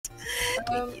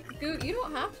You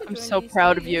don't have to. I'm so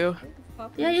proud of you.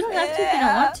 Yeah, you don't have to if you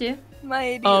don't want to. My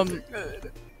ideas are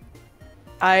good.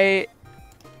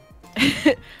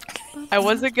 I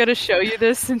wasn't gonna show you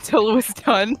this until it was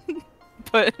done,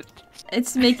 but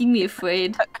It's making me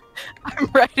afraid. I'm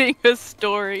writing a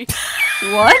story.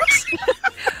 What?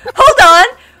 Hold on!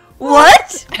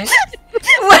 What? Wait!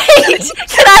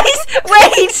 Guys!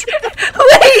 Wait!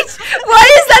 Wait! Why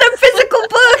is that a physical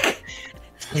book?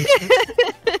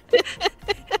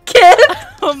 Kip?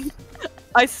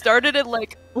 I started it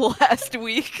like last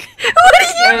week. What do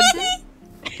you mean?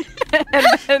 And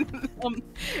then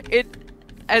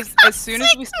as soon as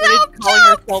we started calling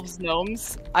ourselves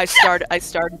gnomes, I started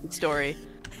the story.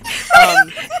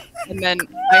 And then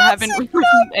I haven't written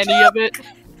any of it.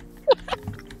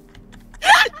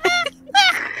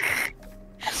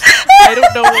 I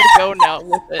don't know where to go now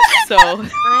with it, so I'm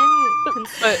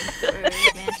concerned for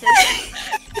Mantis.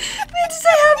 Mantis, I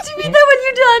have to read that when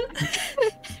you're done!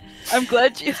 I'm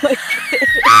glad you like it.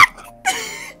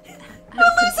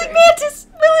 We're losing Mantis!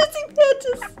 We're losing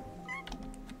Mantis!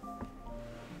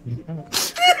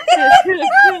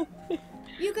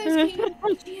 You guys can't get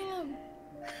BGM.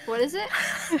 What is it?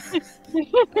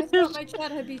 I thought my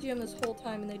chat had BGM this whole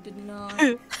time and they did not.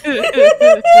 No!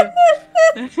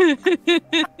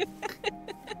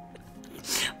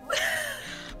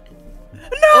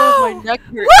 Oh, my neck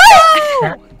hurts.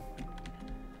 Whoa!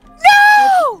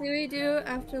 What do we do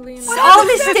after Liam? All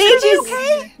the stages.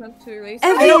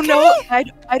 I don't know.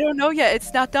 I don't know yet.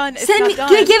 It's not done. It's Send not me. done.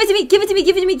 Give it to me. Give it to me.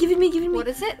 Give it to me. Give it to me. Give it to me. What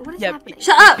is it? What is happening?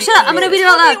 Shut up. Shut up. I'm gonna read it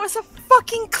out loud. It was a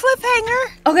fucking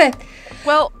cliffhanger. Okay.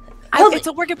 Well, it's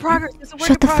a work in progress. It's a work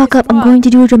Shut in the progress. fuck up. I'm going to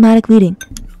do a dramatic reading.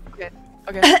 Okay.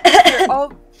 Here,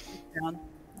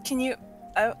 can you?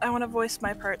 I want to voice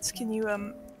my parts. Can you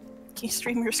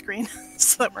stream your screen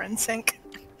so that we're in sync?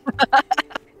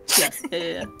 Yes.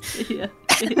 Yeah.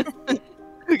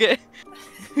 Okay.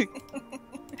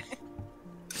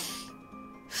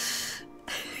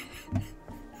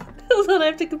 Hold on, I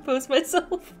have to compose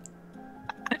myself.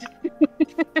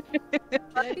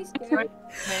 I be scared?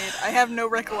 I have no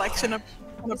recollection of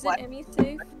Is it Emmy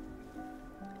safe?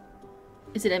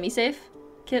 Is it Emmy safe?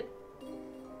 Kip?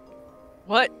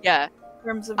 What? Yeah. in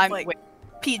terms of I'm like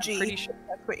PG. pretty sure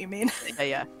that's what you mean.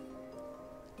 Yeah.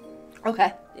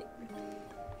 Okay.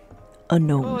 A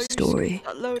Gnome Oh, Story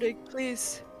not loading,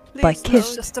 please. by Please Kip.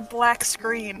 It's just a black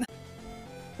screen.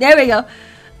 There we go.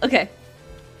 Okay.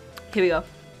 Here we go.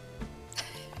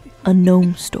 A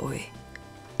Gnome Story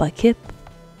by Kip.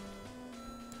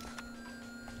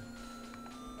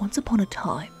 Once upon a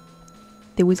time,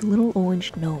 there was a little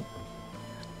orange gnome.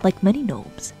 Like many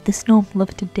gnomes, this gnome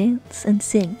loved to dance and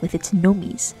sing with its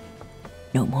gnomies,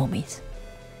 gnome homies.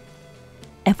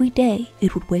 Every day,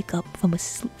 it would wake up from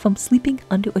sleeping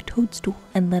under a toadstool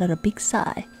and let out a big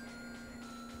sigh.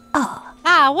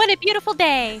 Ah, what a beautiful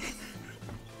day!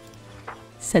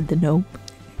 Said the gnome.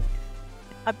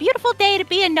 A beautiful day to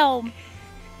be a gnome.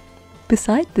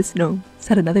 Beside this gnome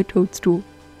sat another toadstool,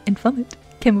 and from it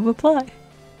came a reply.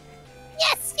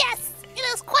 Yes, it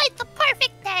is quite the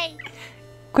perfect day.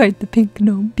 Cried the pink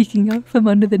gnome, peeking out from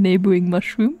under the neighboring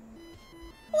mushroom.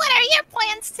 What are your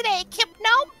plans today, Kip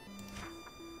Gnome?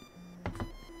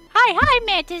 Hi,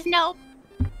 Mantis Gnome.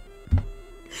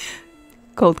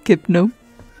 Called Kip Gnome.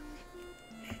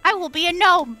 I will be a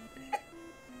gnome.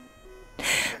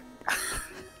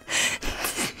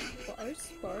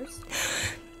 Sparse.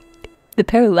 The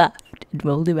pair laughed and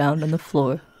rolled around on the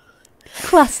floor.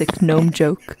 Classic gnome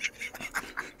joke.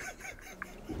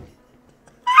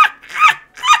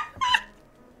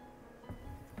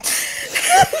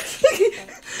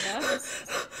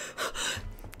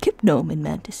 Kip Gnome and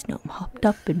Mantis Gnome hopped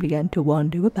up and began to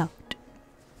wander about.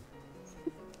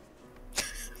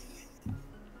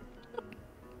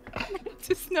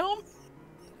 Mantis Gnome?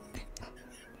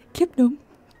 Kip Gnome.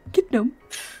 Kip Gnome.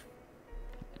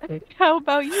 How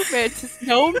about you, Mantis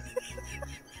Gnome?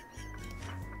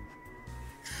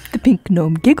 The pink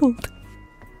gnome giggled.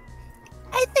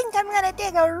 I think I'm gonna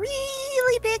dig a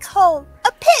really big hole.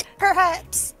 A pit,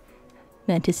 perhaps.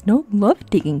 Mantis Gnome loved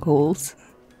digging holes.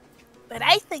 But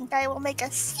I think I will make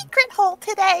a secret hole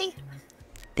today.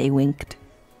 They winked.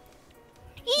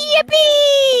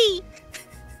 Yippee!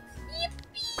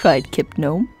 Cried Kip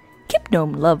Gnome. Kip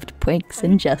Gnome loved pranks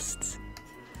and jests.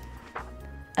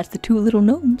 As the two little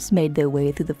gnomes made their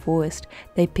way through the forest,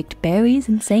 they picked berries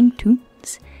and sang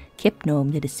tunes. Kip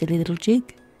Gnome did a silly little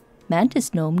jig.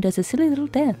 Mantis Gnome does a silly little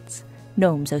dance.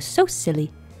 Gnomes are so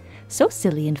silly. So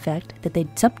silly, in fact, that they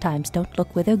sometimes don't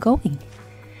look where they're going.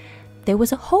 There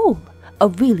was a hole. A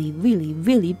really, really,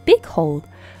 really big hole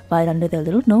right under their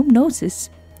little gnome noses.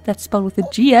 That's spelled with a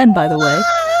GN, by the way.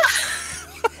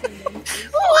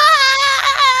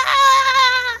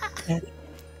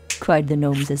 Cried the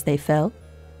gnomes as they fell.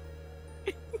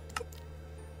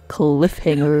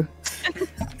 Cliffhanger.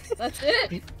 That's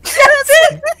it.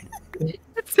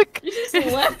 It's a You just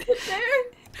left it there.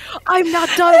 I'm not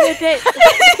done with it.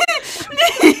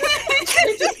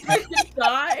 You just fucking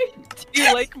die. Do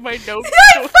you like my gnome?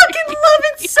 I fucking love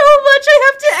it so much.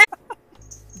 I have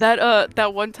to.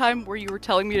 That one time where you were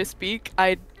telling me to speak,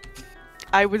 I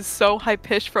was so high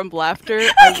pitched from laughter.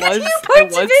 I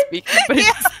was speaking, but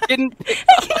it didn't pick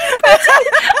up.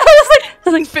 I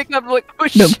was like, pick up like oh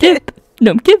gnome shit. tip,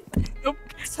 gnome tip,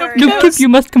 Sorry, gnome tip. You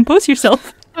must compose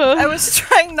yourself. I was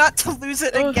trying not to lose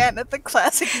it again at the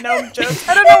classic gnome joke.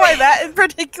 I don't know why that in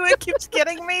particular keeps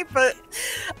getting me, but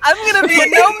I'm gonna be a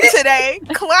gnome today.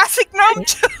 Classic gnome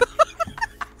joke.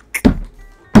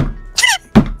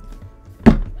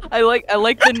 I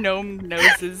like the gnome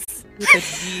noses with a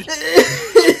D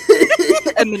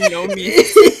and the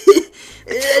gnomies.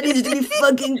 It needs to be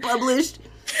fucking published.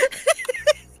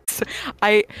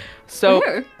 I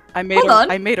made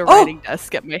a Oh! writing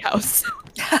desk at my house.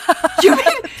 You mean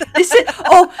this is?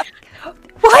 Oh,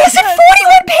 why is it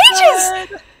 41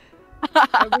 pages?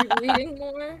 Are we reading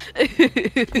more?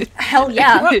 Hell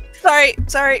yeah.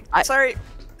 Sorry.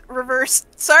 Reverse.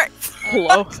 Sorry.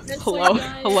 Hello.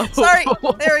 Sorry.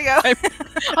 There we go.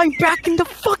 I'm back in the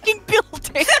fucking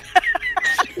building.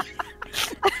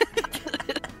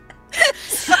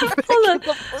 Hold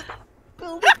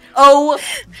on. Oh,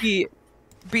 B,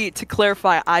 to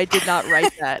clarify, I did not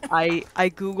write that. I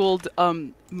googled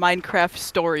Minecraft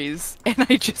stories and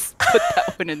I just put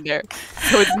that one in there.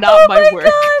 So it's not my work.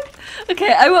 God.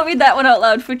 Okay, I won't read that one out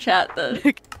loud for chat though.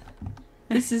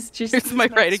 This is just Here's my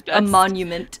writing desk. a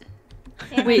monument.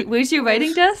 Wait, where's your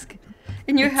writing desk?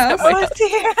 In your house? my Oh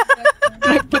dear.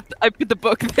 I put the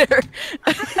book there.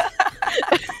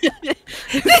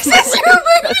 This is your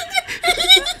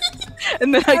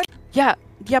And then thank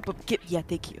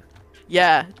you.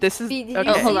 Yeah, this is Did you okay.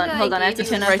 Oh, hold see on, that hold on, I I have to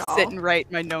gave turn you Where off. I sit and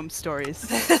write my gnome stories.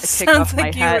 I take Sounds off my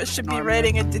like hat you should be and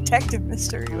writing a detective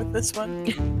mystery with this one.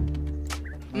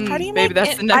 How do you maybe make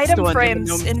that's the next item one. frames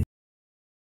The gnome-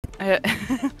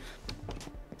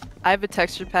 I have a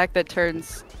texture pack that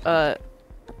turns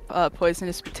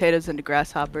poisonous potatoes into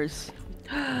grasshoppers.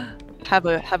 Have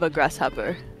a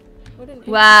grasshopper. What an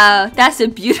Wow, that's a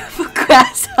beautiful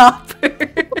grasshopper.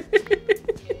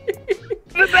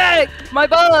 Back! My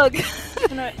bug!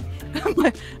 No,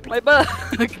 my bug!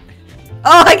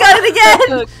 Oh, I got it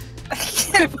again! I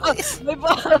can't please. My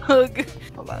bug!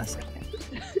 Hold on a second.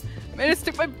 Man, it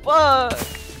took my bug!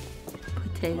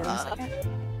 Potatoes.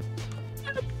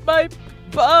 My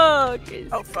bug!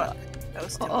 Oh fuck. That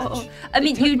was too Oh, much. I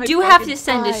mean, took you my do have to fucking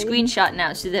send a time. screenshot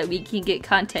now so that we can get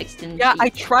context and. Yeah, I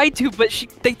tried to, but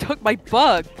they took my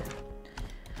bug!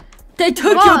 They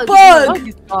took Bug, your dude. bug. Bug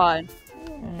is gone.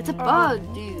 It's a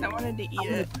bug, dude. I wanted to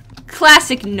eat it.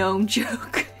 Classic gnome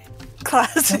joke.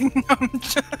 Classic gnome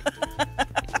joke.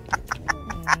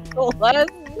 What?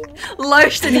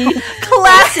 Larceny.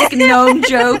 Classic gnome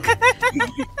joke.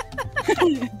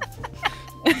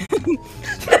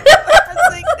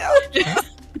 Classic gnome joke.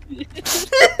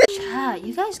 Chat,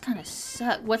 you guys kind of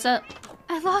suck. What's up?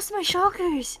 I lost my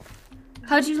shulkers.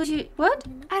 How'd you? What?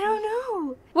 I don't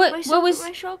know. What? My What was?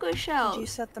 my shulker Did you shells?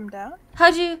 set them down?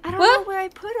 How'd you? I don't know What? where I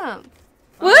put them.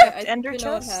 What? I think Ender we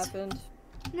know what chest? happened.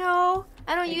 No,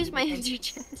 I don't use my ender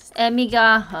chest. Emmy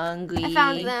got hungry. I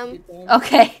found them. You don't.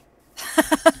 Okay.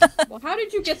 Well, how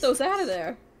did you get those out of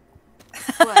there?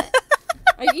 What?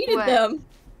 I eated What? them.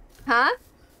 Huh?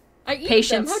 I eat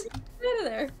Patience. them. How did you get out of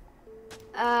there?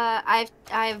 I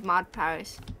have mod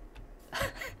powers.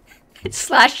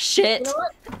 Slash shit. You know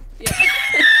what? Yeah.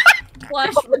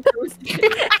 Flash reduce.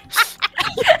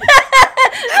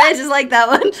 I just like that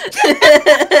one.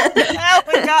 That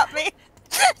one got me.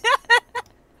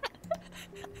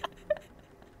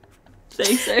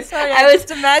 Thanks, sir. Sorry, I I was.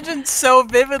 just imagined so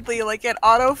vividly, like it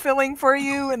auto-filling for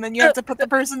you, and then you have to put the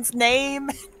person's name.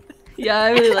 Yeah,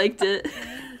 I really liked it.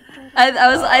 I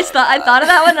thought of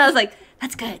that one and I was like,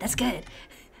 that's good, that's good.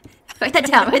 Write that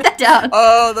down, write that down.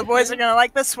 Oh, the boys are gonna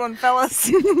like this one, fellas.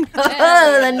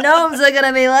 Oh, the gnomes are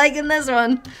gonna be liking this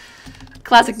one.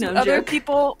 Classic gnome Other joke.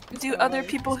 people, do other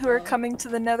people who are coming to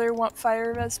the Nether want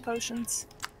fire res potions?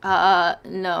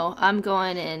 No, I'm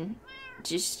going in.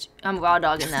 I'm raw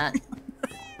dogging that.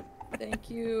 Thank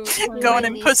you. Going My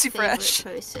in least pussy favorite fresh.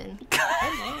 Person.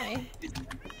 Oh my.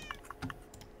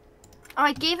 Oh,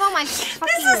 I gave all my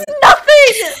fucking.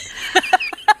 Nothing!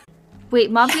 Wait,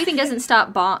 mob thieving doesn't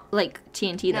stop like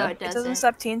TNT though. No, it It doesn't doesn't.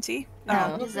 stop TNT.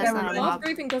 Oh, Because never that's not a mind. Mob mob.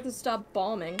 griefing doesn't stop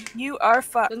bombing. You are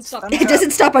fucked. Doesn't stop. It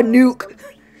doesn't stop a nuke.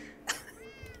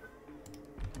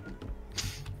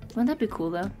 Wouldn't that be cool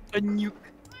though? A nuke.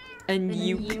 A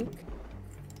Nuke.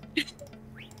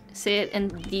 Say it in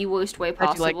the worst way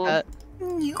How'd you like possible. that?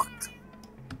 Nuke.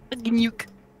 A nuke.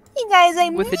 You guys,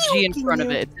 I'm With a G in nuking front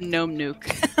of you. it. It's a gnome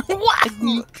nuke. What? A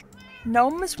nuke.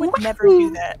 Gnomes would never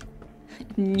do that.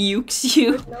 Nukes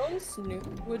you.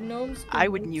 Would gnomes? I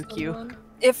would nuke you. someone?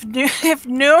 If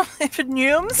gnomes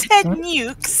had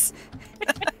nukes,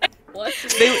 What?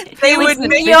 they would would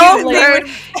make never-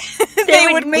 they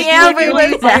would make never you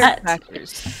use do that.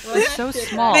 They're so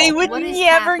small. They would What is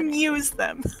never happening? use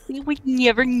them. We would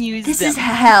never use This them. is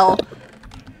hell.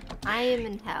 I am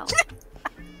in hell.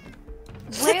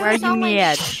 Where Where's you all my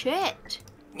mad? shit?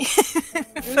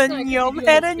 If a not gonna gnome do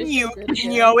had a a fishing nuke,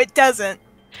 video. no, it doesn't.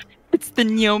 It's the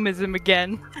gnomism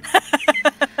again.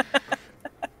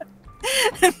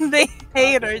 They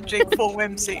hate our jigful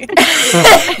whimsy.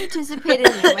 Participated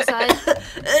in homicide.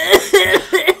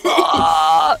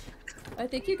 I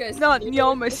think you guys. Not did it.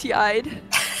 gnomicide.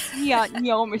 Not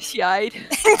gnomicide.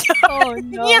 Oh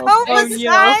no. Yo, Oh what's no.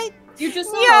 that? You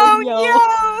just. Yo, no.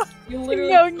 yo. You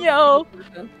literally. No.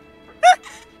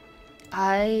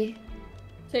 I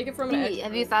Take it from an. Hey,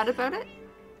 have you thought about it?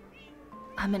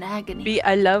 I'm in agony. B,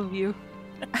 I love you.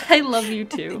 I love you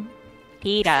too.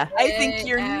 Peter. I think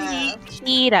you're neat.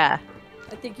 Peter.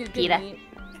 I think you're good. Peter. meat.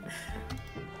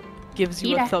 Gives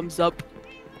you Peter. a thumbs up.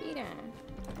 Peter.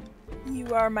 You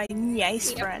are my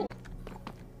nice friend.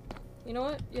 You know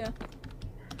what? Yeah.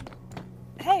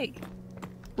 Hey.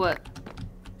 What?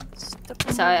 Step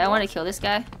on Sorry, my I want to kill this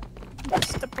guy. block.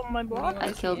 Step on my block.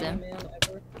 I killed him. Man,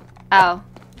 ever. Ow.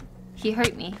 He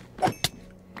hurt me.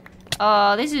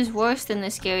 Oh, this is worse than the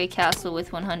scary castle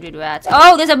with 100 rats.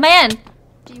 Oh, there's a man!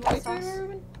 Do you want sauce?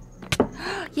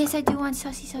 Yes, I do want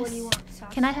saucy sauce. What do you want?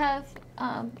 Sauce? Can I have,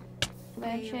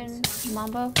 ranch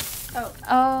mambo? Oh.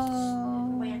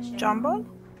 Oh. Jumbo?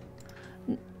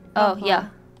 Oh, yeah.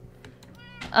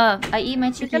 I eat my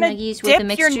You're chicken gonna nuggies with a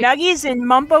dip your mixture. nuggies in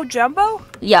mumbo jumbo?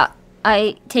 Yeah.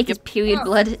 I take his period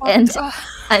blood and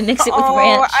I mix it with Oh,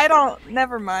 ranch. I don't.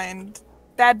 Never mind.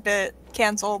 Bad bit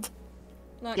canceled.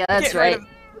 Not Yeah, that's Get rid right.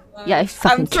 of- Yeah, I I'm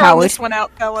fucking throwing coward. this one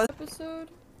out, fellas. episode.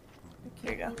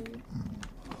 Here you go.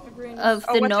 My brain is- Of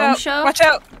Oh, the watch gnome out. show? Watch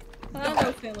out! I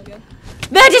know Family Guy.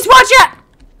 Man, just watch out!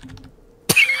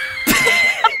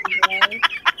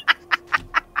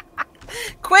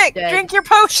 Quick, Dead. drink your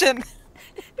potion.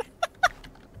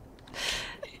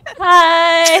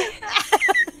 Hi!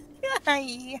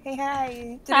 Hi, hi.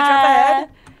 Did it jump ahead?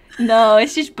 No,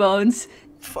 it's just bones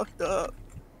Fucked up.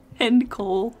 and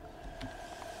coal.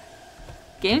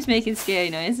 Game's making scary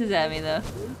noises at me though.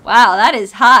 Wow, that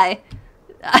is high.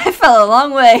 I fell a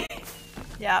long way.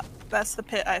 Yeah, that's the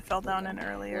pit I fell down in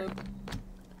earlier.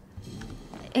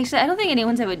 Actually, I don't think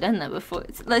anyone's ever done that before.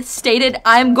 It's stated,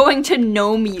 I'm going to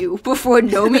gnome you before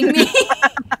gnoming me.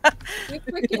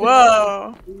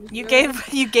 Whoa! You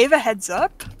gave a heads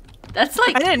up? That's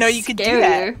like I didn't know you could do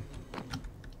that. scarier.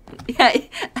 Yeah,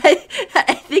 I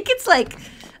think it's like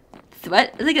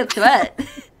threat. It's like a threat.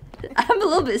 I'm a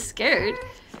little bit scared.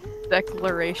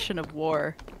 Declaration of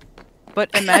war.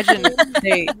 But imagine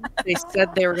they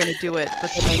said they were gonna do it, but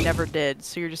then they never did.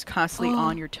 So you're just constantly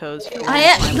on your toes. For when I they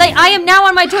am finally like do I it. am now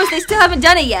on my toes. They still haven't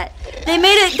done it yet. They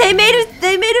made a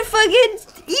fucking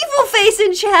evil face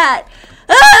in chat.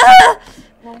 Ah!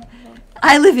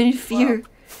 I live in fear.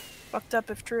 Fucked up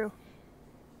if true.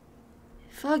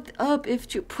 Fucked up if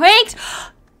true. Pranked.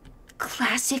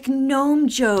 Classic gnome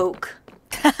joke.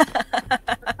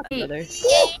 Brother.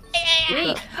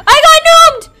 I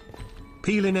got gnomed.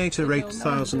 Peelinator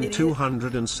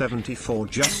 8274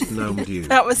 just gnomed you.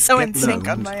 That was so Get in sync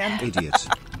on gnomed, my end. Idiot.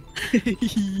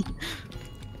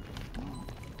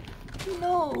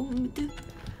 Gnomed.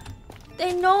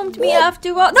 They gnomed me after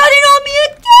all. No, they gnomed me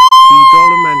again.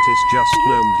 Dolomantis just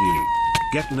gnomed you.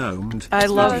 Get gnomed. I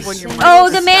love idiot. when you're. Oh,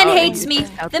 running the man out hates and me. you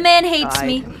just have The to man hates die.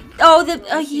 me.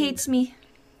 Oh, he hates me.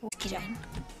 I'm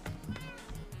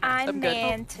I'm good.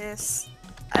 Mantis.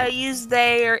 I use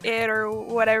they or it or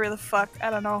whatever the fuck. I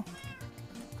don't know.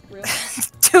 Really?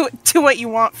 Do what you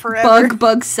want forever.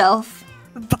 Bug self.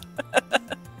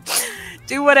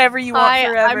 Do whatever you want Hi,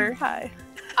 forever. Hi.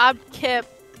 I'm Kip.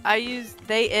 I use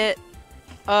they it.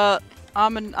 I'm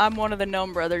one of the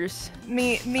Gnome Brothers.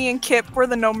 Me and Kip, we're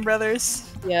the Gnome Brothers.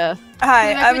 Yeah. Hi,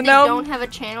 Whenever I'm a they gnome. don't have a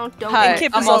channel, don't Hi, make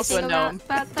Kip I'm is also a anything gnome. about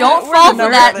that. Don't we're fall the for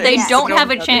Gnome that. Brothers. They Yeah. don't Gnome have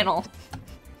a Brothers. channel.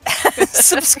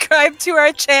 Subscribe to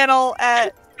our channel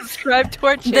at Subscribe to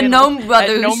our channel. The Gnome At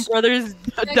Brothers.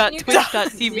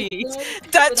 gnomebrothers.twitch.tv.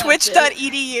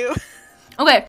 .twitch.edu. Okay,